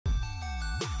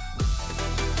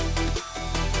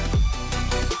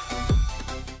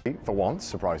for once,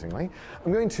 surprisingly.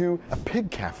 I'm going to a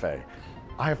pig cafe.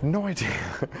 I have no idea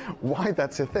why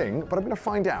that's a thing, but I'm going to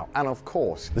find out. And of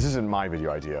course, this isn't my video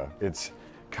idea. It's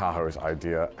Kaho's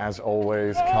idea. As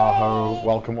always, hey. Kaho,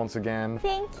 welcome once again.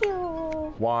 Thank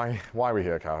you. Why are we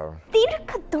here, Kaho? They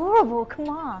look adorable, come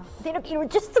on. They look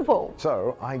irresistible.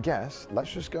 So, I guess,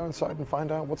 let's just go inside and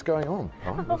find out what's going on.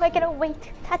 Oh, I cannot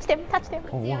wait. Touch them, touch them.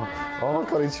 Oh, wow. Oh,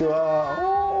 konnichiwa.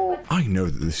 Oh. I know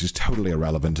that this is totally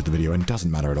irrelevant to the video and doesn't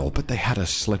matter at all, but they had a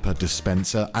slipper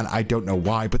dispenser, and I don't know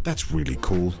why, but that's really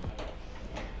cool.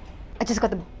 I just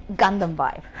got the Gundam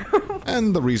vibe.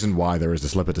 And the reason why there is a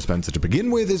slipper dispenser to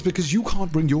begin with is because you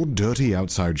can't bring your dirty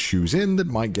outside shoes in that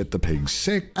might get the pigs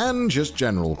sick, and just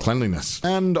general cleanliness.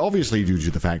 And obviously due to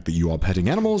the fact that you are petting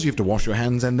animals, you have to wash your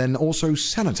hands and then also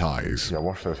sanitize. Yeah,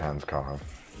 wash those hands, Kaho.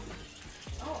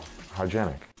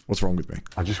 Hygienic. What's wrong with me?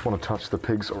 I just want to touch the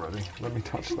pigs already. Let me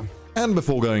touch them. And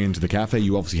before going into the cafe,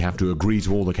 you obviously have to agree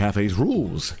to all the cafe's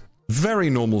rules. Very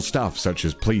normal stuff, such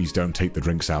as please don't take the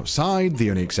drinks outside, the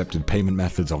only accepted payment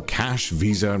methods are cash,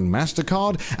 Visa, and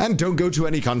MasterCard, and don't go to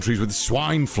any countries with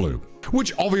swine flu,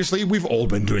 which obviously we've all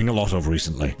been doing a lot of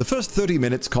recently. The first 30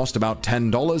 minutes cost about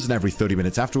 $10, and every 30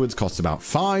 minutes afterwards costs about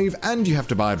 $5, and you have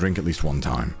to buy a drink at least one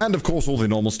time. And of course all the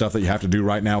normal stuff that you have to do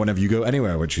right now whenever you go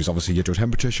anywhere, which is obviously get your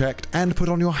temperature checked and put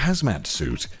on your hazmat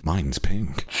suit. Mine's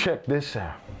pink. Check this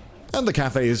out. And the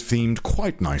cafe is themed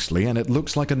quite nicely, and it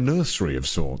looks like a nursery of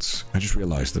sorts. I just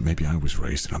realized that maybe I was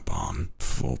raised in a barn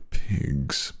for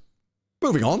pigs.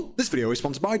 Moving on, this video is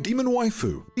sponsored by Demon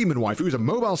Waifu. Demon Waifu is a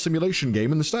mobile simulation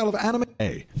game in the style of anime.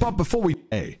 But before we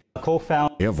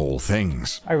co-found of all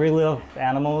things, I really love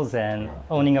animals, and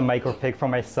owning a micro pig for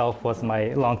myself was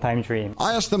my longtime dream.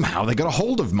 I asked them how they got a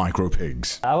hold of micro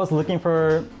pigs. I was looking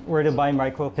for where to buy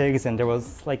micro pigs, and there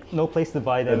was like no place to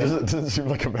buy them. It doesn't seem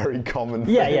like a very common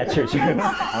thing. Yeah, true.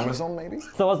 Amazon maybe?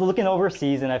 So I was looking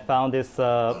overseas, and I found this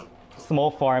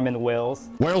small farm in Wales.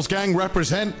 Wales gang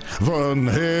represent. Okay.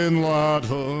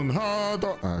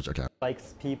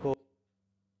 Likes people.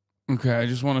 Okay, I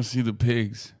just want to see the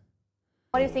pigs.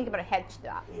 What do you think about a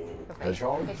hedgehog?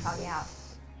 Hedgehog? Hedgehog, yeah.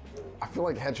 I feel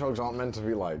like hedgehogs aren't meant to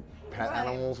be like pet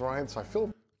animals, right? So I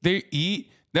feel They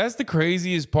eat. That's the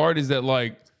craziest part, is that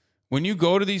like when you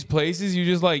go to these places, you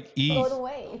just like eat. Throw it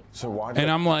away. so why?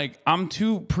 And I'm like, I'm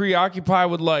too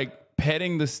preoccupied with like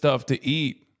petting the stuff to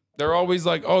eat. They're always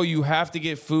like, oh, you have to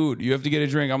get food. You have to get a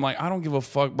drink. I'm like, I don't give a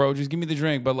fuck, bro. Just give me the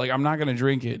drink. But like, I'm not going to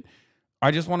drink it. I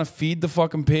just want to feed the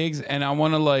fucking pigs, and I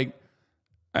want to like,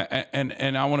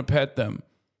 and I want to pet them.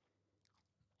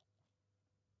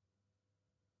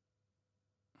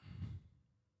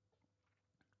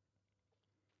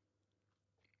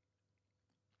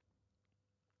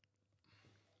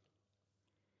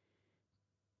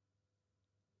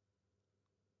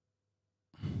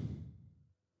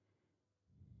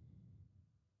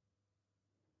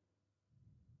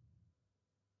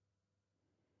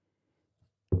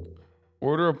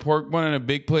 Order a pork bun and a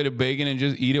big plate of bacon and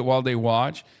just eat it while they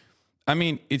watch. I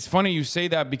mean, it's funny you say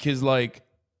that because like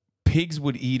pigs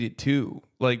would eat it too.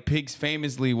 Like pigs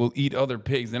famously will eat other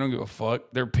pigs. They don't give a fuck.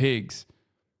 They're pigs.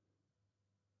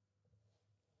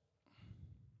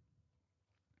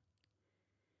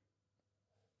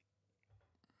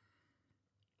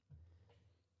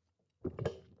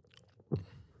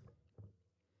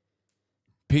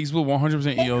 Pigs will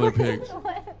 100% eat other pigs.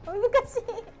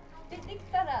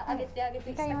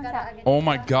 Oh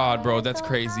my God, bro, that's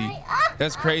crazy.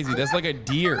 That's crazy. That's like a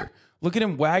deer. Look at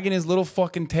him wagging his little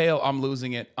fucking tail. I'm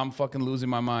losing it. I'm fucking losing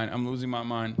my mind. I'm losing my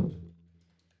mind.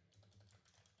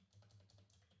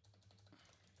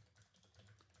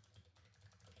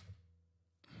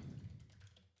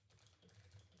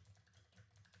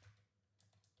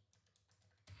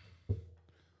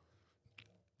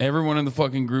 Everyone in the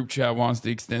fucking group chat wants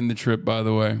to extend the trip, by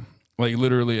the way. Like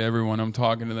literally everyone. I'm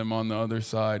talking to them on the other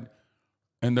side,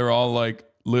 and they're all like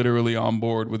literally on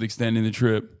board with extending the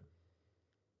trip.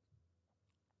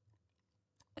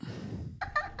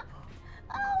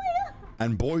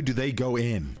 And boy, do they go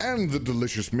in. And the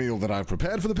delicious meal that I've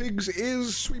prepared for the pigs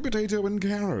is sweet potato and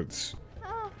carrots.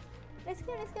 Oh, let's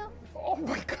go, let's go. Oh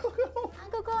my God.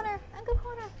 Uncle Connor, Uncle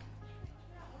Connor.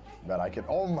 That I can.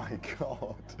 Oh my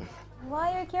God.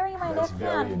 Why are you carrying my That's left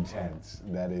very hand? intense.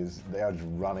 That is. They are just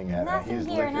running at me. Nothing He's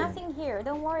here, licking. nothing here.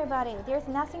 Don't worry about it. There's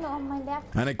nothing on my left.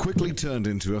 And it quickly turned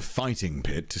into a fighting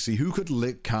pit to see who could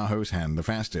lick Kaho's hand the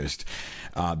fastest.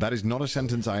 That is not a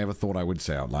sentence I ever thought I would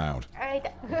say out loud. All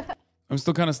right. I'm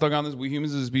still kind of stuck on this. We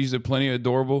humans as a species have plenty of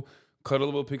adorable,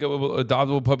 cuddleable, pickupable,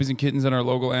 adoptable puppies and kittens in our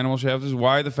local animal shelters.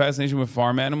 Why the fascination with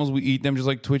farm animals? We eat them just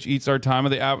like Twitch eats our top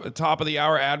of the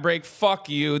hour ad break. Fuck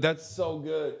you. That's so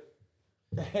good.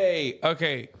 Hey,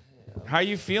 okay. How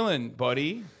you feeling,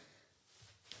 buddy?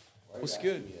 What's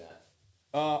good?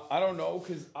 I don't know,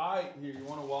 cause here. You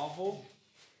want a waffle?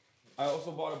 I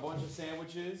also bought a bunch of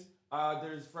sandwiches.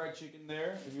 There's fried chicken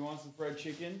there. If you want some fried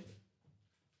chicken.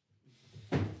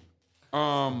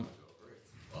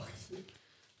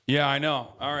 Yeah, I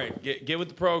know. All right, get with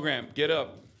the program. Get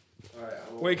up. All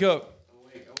right, Wake up. I'm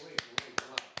awake.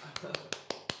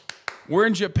 We're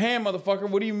in Japan, motherfucker.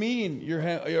 What do you mean you're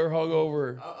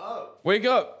hungover? Wake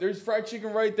up. There's fried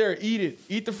chicken right there. Eat it.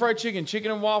 Eat the fried chicken.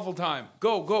 Chicken and waffle time.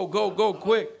 Go,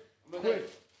 quick. I'm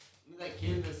that kid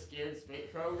in the Scared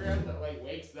Straight program that like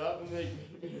wakes up and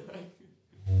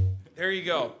There you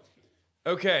go.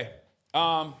 Okay.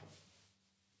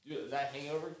 Dude, that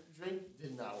hangover drink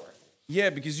did not work.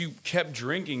 Yeah, because you kept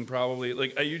drinking probably.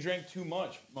 Like you drank too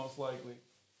much, most likely.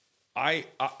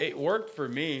 It worked for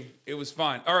me. It was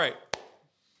fine. All right.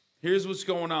 Here's what's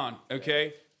going on,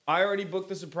 okay? I already booked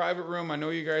this a private room. I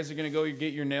know you guys are going to go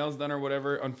get your nails done or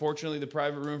whatever. Unfortunately, the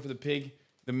private room for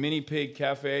the mini pig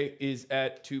cafe is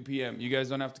at 2 p.m. You guys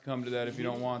don't have to come to that if you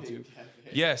don't want to.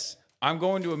 Yes, I'm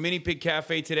going to a mini pig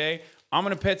cafe today. I'm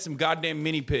going to pet some goddamn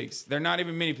mini pigs. They're not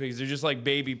even mini pigs. They're just like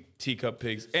baby teacup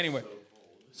pigs. Anyway,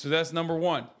 so that's number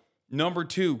one. Number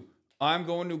two, I'm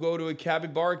going to go to a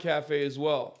capybara cafe as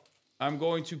well. I'm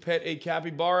going to pet a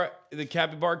capybara. The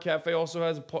capybara cafe also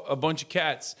has a bunch of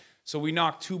cats. So we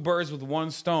knock two birds with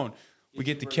one stone. We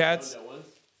get the cats.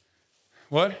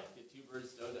 What? Get two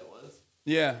birds stoned at once.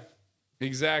 Yeah,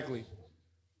 exactly.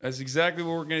 That's exactly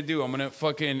what we're going to do. I'm going to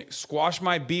fucking squash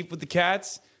my beef with the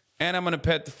cats, and I'm going to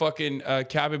pet the fucking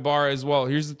capybara as well.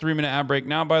 Here's the 3-minute ad break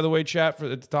now, by the way, chat,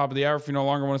 at the top of the hour. If you no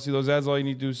longer want to see those ads, all you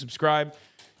need to do is subscribe.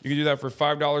 You can do that for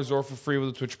 $5 or for free with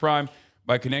a Twitch Prime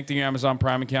by connecting your Amazon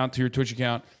Prime account to your Twitch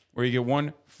account, where you get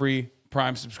one free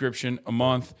Prime subscription a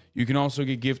month. You can also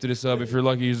get gifted a sub if you're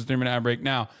lucky. Use the 3-minute ad break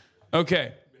now.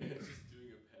 Okay.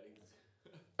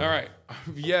 All right.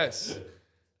 Yes.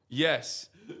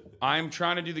 I'm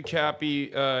trying to do the Cappy.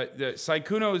 The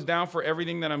Saikuno is down for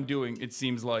everything that I'm doing, it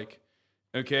seems like.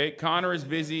 Okay. Connor is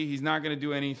busy. He's not going to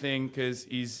do anything because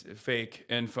he's fake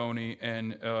and phony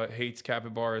and hates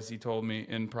capybaras, he told me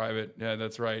in private. Yeah,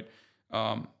 that's right.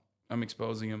 I'm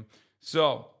exposing him.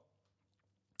 So,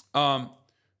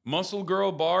 Muscle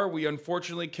Girl Bar, we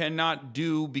unfortunately cannot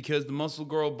do because the Muscle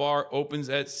Girl Bar opens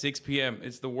at 6 p.m.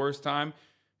 It's the worst time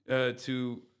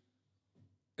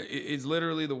it's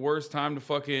literally the worst time to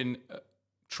fucking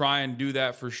try and do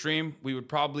that for stream. We would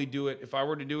probably do it. If I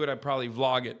were to do it, I'd probably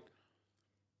vlog it.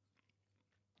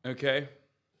 Okay?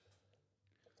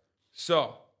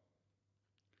 So,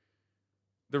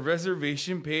 the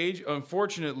reservation page,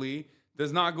 unfortunately,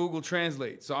 does not Google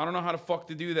Translate. So I don't know how the fuck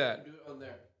to do that. Do it on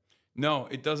there. No,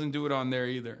 it doesn't do it on there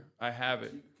either. I have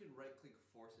it. You can right-click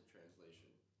force a translation.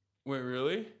 Wait,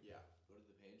 really? Yeah. Go to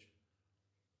the page.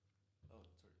 Oh,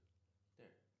 sorry. There.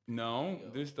 No,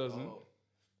 this doesn't. Oh.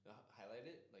 Highlight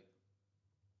it. Like.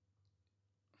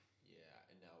 Yeah,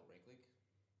 and now right-click.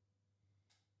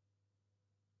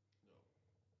 No.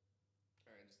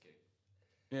 All right, just kidding.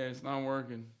 Yeah, it's not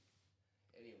working.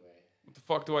 Anyway. What the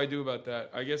fuck do I do about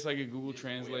that? I guess I could Google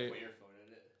Translate. Put your phone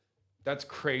in it. That's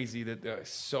crazy that that's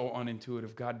so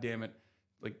unintuitive. God damn it.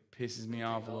 Like, pisses me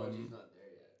off. Technology's not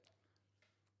there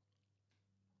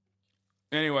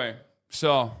yet. Anyway,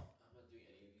 so. I'm not doing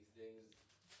any of these things.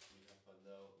 We have fun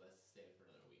though. Let's stay for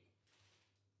another week.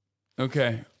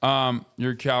 Okay.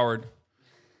 You're a coward. I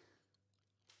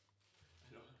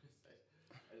don't want to say.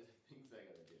 I just have things I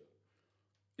gotta do.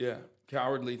 Yeah.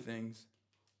 Cowardly things.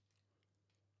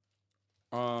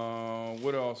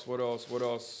 What else? I'm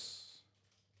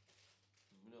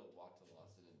gonna walk to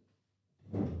Lawson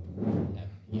and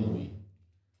he'll be.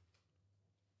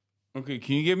 Okay,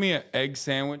 can you give me an egg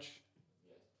sandwich?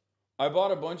 I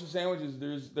bought a bunch of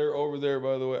sandwiches. They're over there,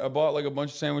 by the way. I bought like a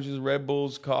bunch of sandwiches, Red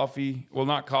Bulls, coffee. Well,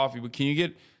 not coffee, but can you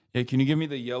give me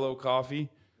the yellow coffee?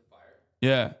 The fire.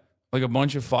 Yeah, like a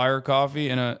bunch of fire coffee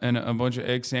and a bunch of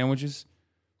egg sandwiches.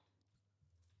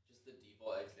 Just the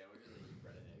default egg sandwiches and just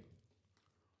bread and egg.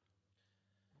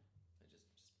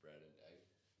 Just bread and egg.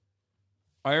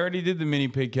 I already did the mini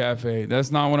pig cafe.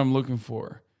 That's not what I'm looking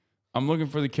for. I'm looking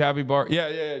for the capybara.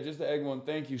 Yeah, just the egg one.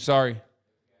 Thank you. Sorry.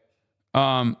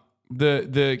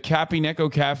 The Cappy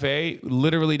Neko Cafe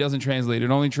literally doesn't translate.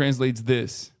 It only translates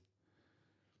this.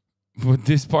 But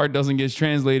this part doesn't get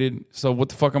translated. So what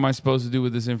the fuck am I supposed to do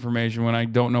with this information when I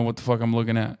don't know what the fuck I'm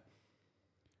looking at?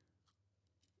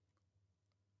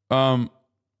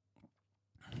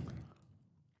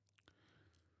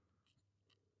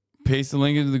 Paste the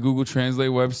link into the Google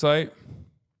Translate website.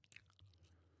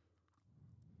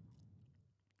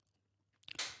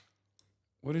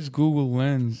 What is Google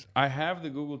Lens? I have the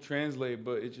Google Translate,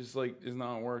 but it just like is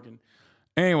not working.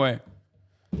 Anyway,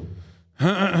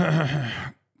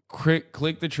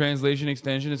 click the translation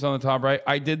extension. It's on the top right.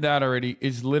 I did that already.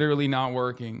 It's literally not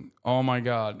working. Oh my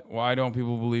God. Why don't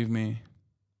people believe me?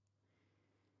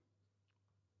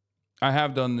 I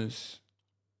have done this.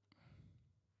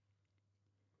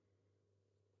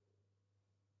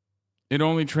 It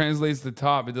only translates the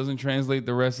top. It doesn't translate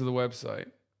the rest of the website.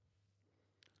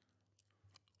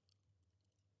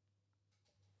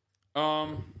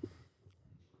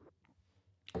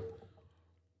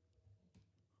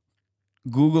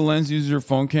 Google Lens uses your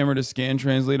phone camera to scan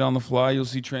translate on the fly. You'll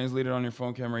see translated on your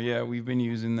phone camera. Yeah, we've been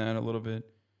using that a little bit.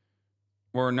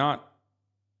 Or not.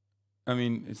 I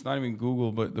mean, it's not even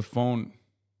Google, but the phone.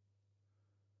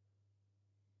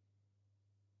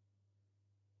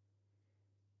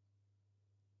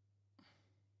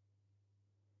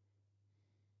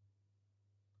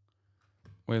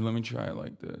 Wait, let me try it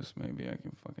like this. Maybe I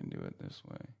can fucking do it this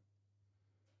way.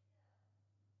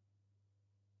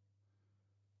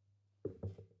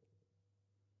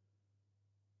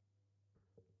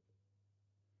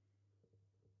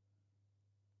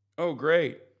 Oh,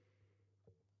 great.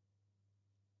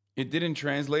 It didn't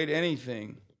translate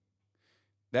anything.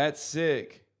 That's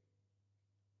sick.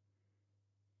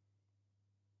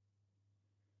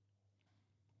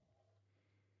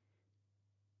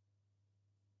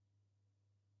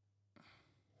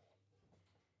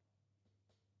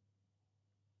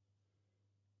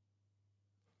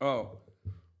 Oh,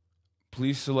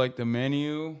 please select the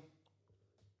menu.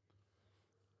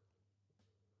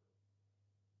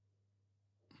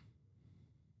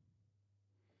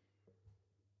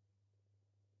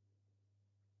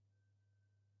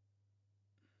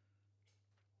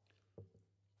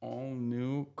 All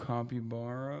new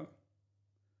capybara.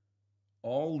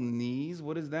 All knees?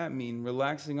 What does that mean?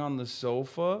 Relaxing on the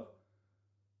sofa?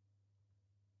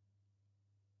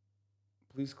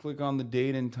 Please click on the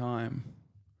date and time.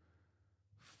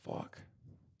 Fuck.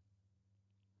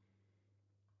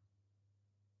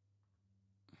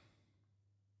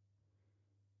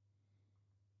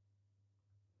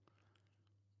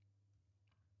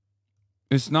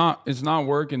 It's not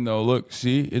working though. Look,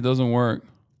 see? It doesn't work.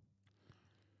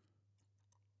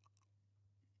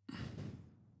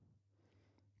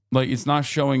 Like, it's not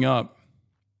showing up.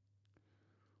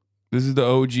 This is the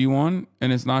OG one,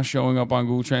 and it's not showing up on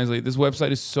Google Translate. This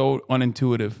website is so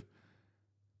unintuitive.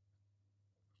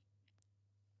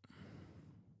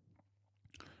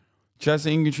 Chat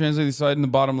saying you can translate the side in the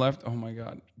bottom left. Oh my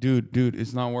God. Dude,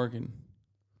 it's not working.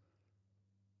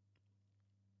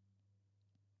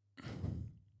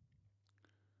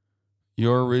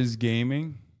 Your Riz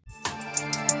Gaming.